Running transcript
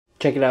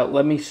Check it out.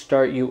 Let me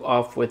start you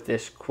off with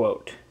this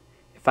quote.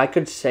 If I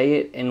could say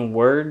it in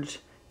words,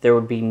 there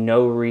would be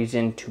no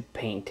reason to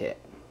paint it.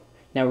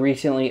 Now,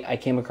 recently, I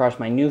came across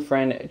my new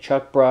friend,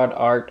 Chuck Braud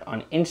Art,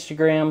 on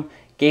Instagram,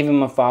 gave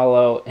him a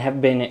follow, and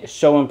have been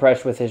so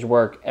impressed with his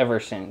work ever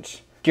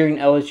since. During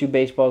LSU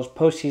baseball's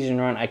postseason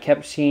run, I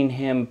kept seeing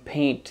him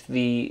paint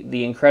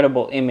the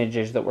incredible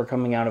images that were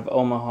coming out of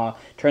Omaha,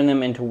 turn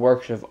them into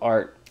works of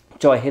art.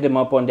 So I hit him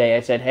up one day. I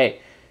said,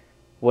 hey,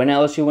 when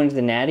LSU wins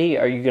the Natty,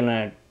 are you going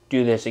to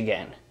do this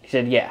again? He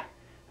said, yeah,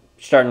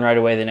 starting right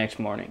away the next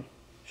morning.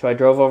 So I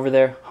drove over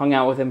there, hung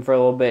out with him for a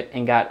little bit,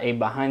 and got a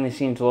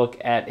behind-the-scenes look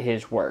at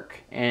his work.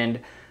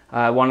 And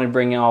I wanted to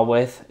bring it all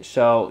with.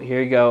 So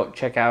here you go.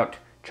 Check out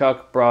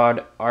Chuck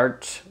Braud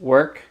Art's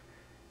work.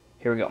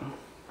 Here we go.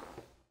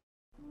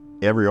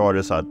 Every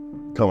artist I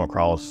come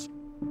across,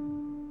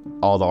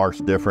 all the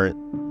art's different,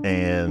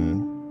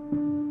 and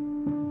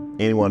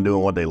anyone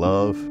doing what they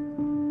love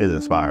is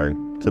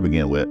inspiring to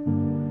begin with.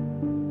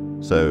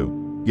 So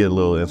get a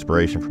little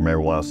inspiration from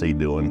everyone I see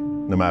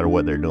doing, no matter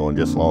what they're doing,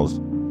 just as long as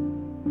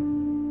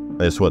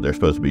it's what they're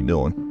supposed to be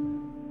doing.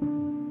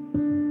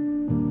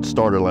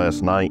 Started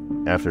last night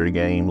after the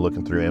game,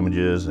 looking through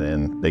images,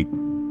 and they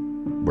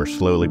were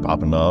slowly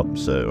popping up,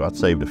 so I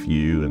saved a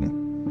few,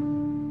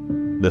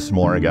 and this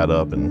morning I got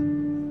up and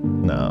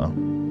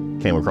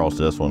came across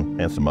this one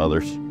and some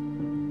others.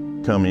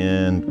 Come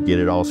in, get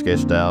it all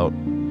sketched out,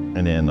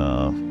 and then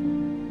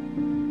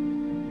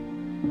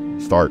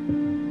start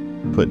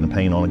putting the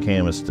paint on the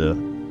canvas to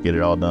get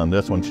it all done.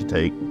 This one should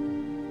take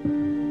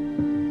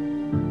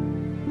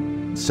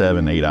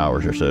 7-8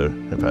 hours or so,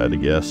 if I had to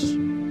guess.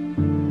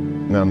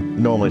 Now,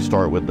 normally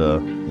start with the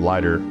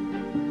lighter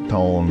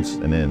tones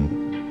and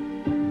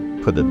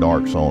then put the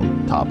darks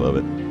on top of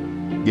it.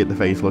 Get the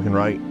face looking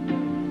right,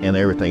 and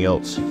everything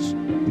else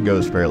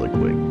goes fairly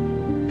quick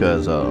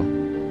because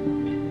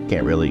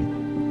can't really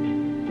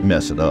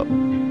mess it up.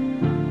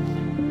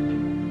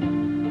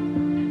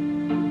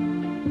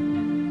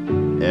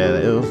 And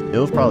it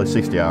was probably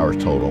 60 hours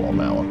total on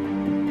that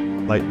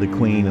one. Like the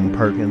Queen and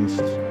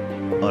Perkins,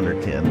 under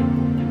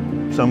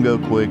 10. Some go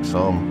quick,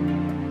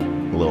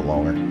 some a little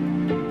longer.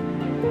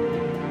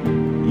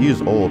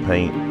 Use oil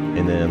paint,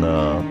 and then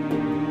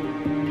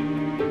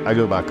I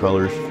go by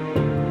colors.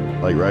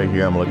 Like right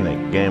here, I'm looking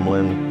at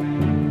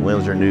Gamblin,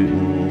 Winsor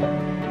Newton,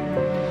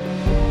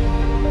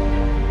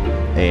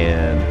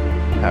 and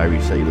however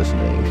you say this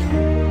name.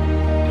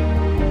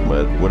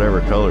 But whatever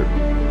color,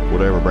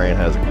 whatever brand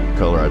has a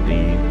color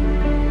ID,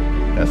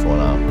 that's what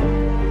I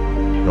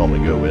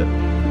normally go with.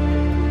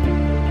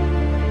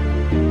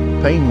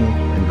 Painting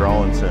and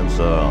drawing since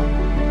I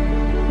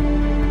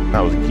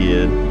was a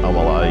kid all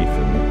my life,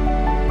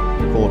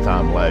 and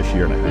full-time last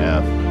year and a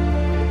half.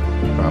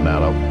 Found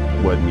out I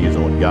wasn't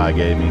using what God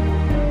gave me,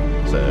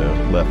 so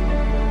left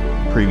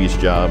previous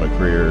job and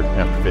career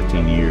after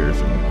 15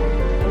 years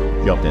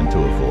and jumped into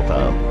it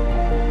full-time,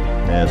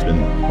 and it's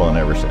been fun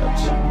ever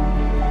since.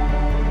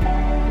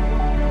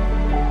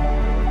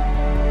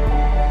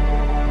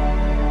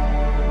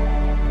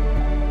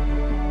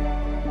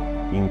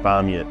 You can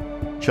find me at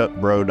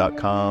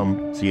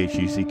chuckbraud.com,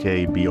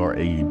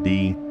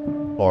 ChuckBraud,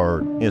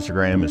 or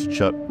Instagram is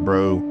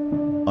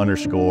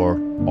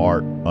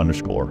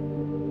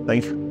chuckbro_art_.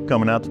 Thanks for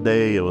coming out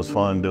today. It was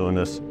fun doing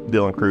this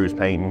Dylan Cruz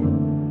painting.